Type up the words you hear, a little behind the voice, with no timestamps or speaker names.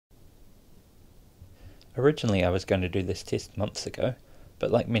Originally I was going to do this test months ago,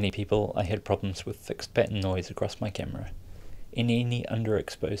 but like many people I had problems with fixed pattern noise across my camera. In any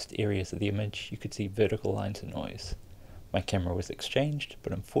underexposed areas of the image you could see vertical lines of noise. My camera was exchanged,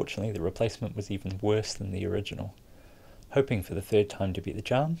 but unfortunately the replacement was even worse than the original. Hoping for the third time to be the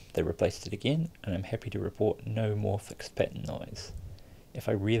charm, they replaced it again, and I'm happy to report no more fixed pattern noise. If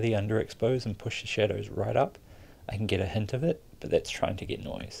I really underexpose and push the shadows right up, I can get a hint of it, but that's trying to get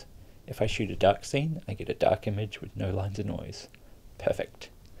noise. If I shoot a dark scene, I get a dark image with no lines of noise. Perfect.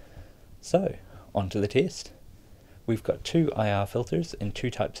 So, on to the test. We've got two IR filters and two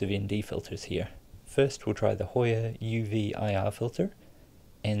types of ND filters here. First we'll try the Hoya UV IR filter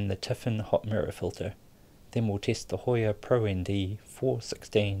and the Tiffen hot mirror filter. Then we'll test the Hoya Pro ND 4,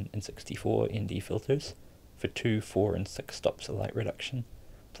 16 and 64 ND filters for 2, 4 and 6 stops of light reduction,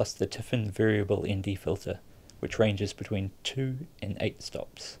 plus the Tiffen Variable ND filter, which ranges between 2 and 8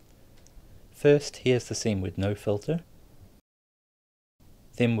 stops. First, here's the scene with no filter,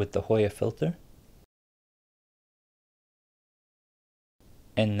 then with the Hoya filter,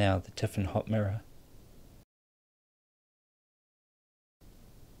 and now the Tiffen hot mirror.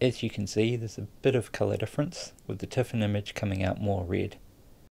 As you can see, there's a bit of colour difference, with the Tiffen image coming out more red.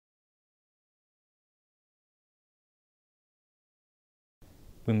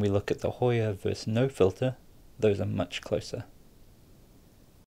 When we look at the Hoya versus no filter, those are much closer.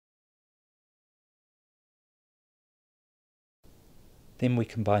 Then we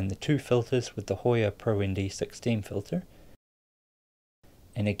combine the two filters with the Hoya Pro ND 16 filter,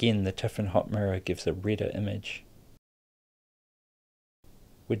 and again the Tiffen hot mirror gives a redder image.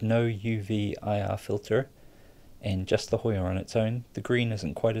 With no UV IR filter and just the Hoya on its own, the green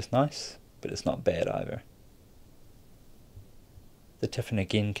isn't quite as nice, but it's not bad either. The Tiffen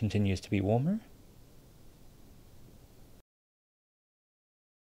again continues to be warmer.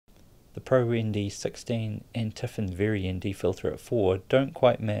 The Pro ND 16 and Tiffen Vari ND filter at 4 don't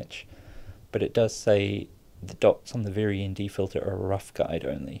quite match, but it does say the dots on the Vari ND filter are a rough guide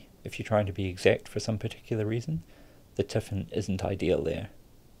only. If you're trying to be exact for some particular reason, the Tiffen isn't ideal there.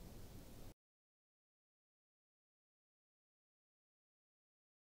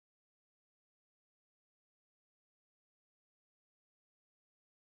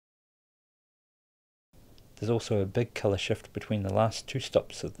 There's also a big colour shift between the last two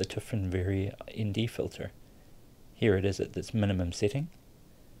stops of the Tiffen Vari ND filter. Here it is at its minimum setting.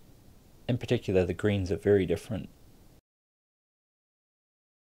 In particular, the greens are very different.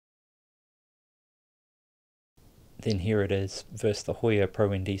 Then here it is versus the Hoya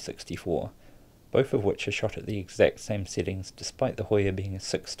Pro ND 64, both of which are shot at the exact same settings despite the Hoya being a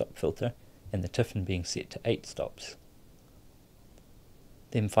 6-stop filter and the Tiffen being set to 8 stops.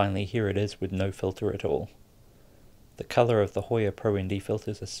 Then finally here it is with no filter at all. The colour of the Hoya Pro ND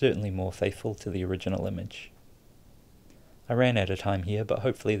filters are certainly more faithful to the original image. I ran out of time here, but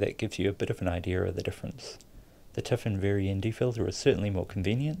hopefully that gives you a bit of an idea of the difference. The Tiffen Vari ND filter is certainly more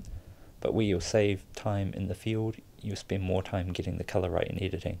convenient, but where you'll save time in the field, you'll spend more time getting the colour right in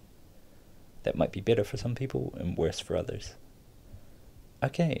editing. That might be better for some people and worse for others.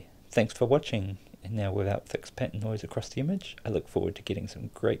 Okay, thanks for watching, and now without fixed pattern noise across the image, I look forward to getting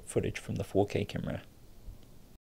some great footage from the 4K camera.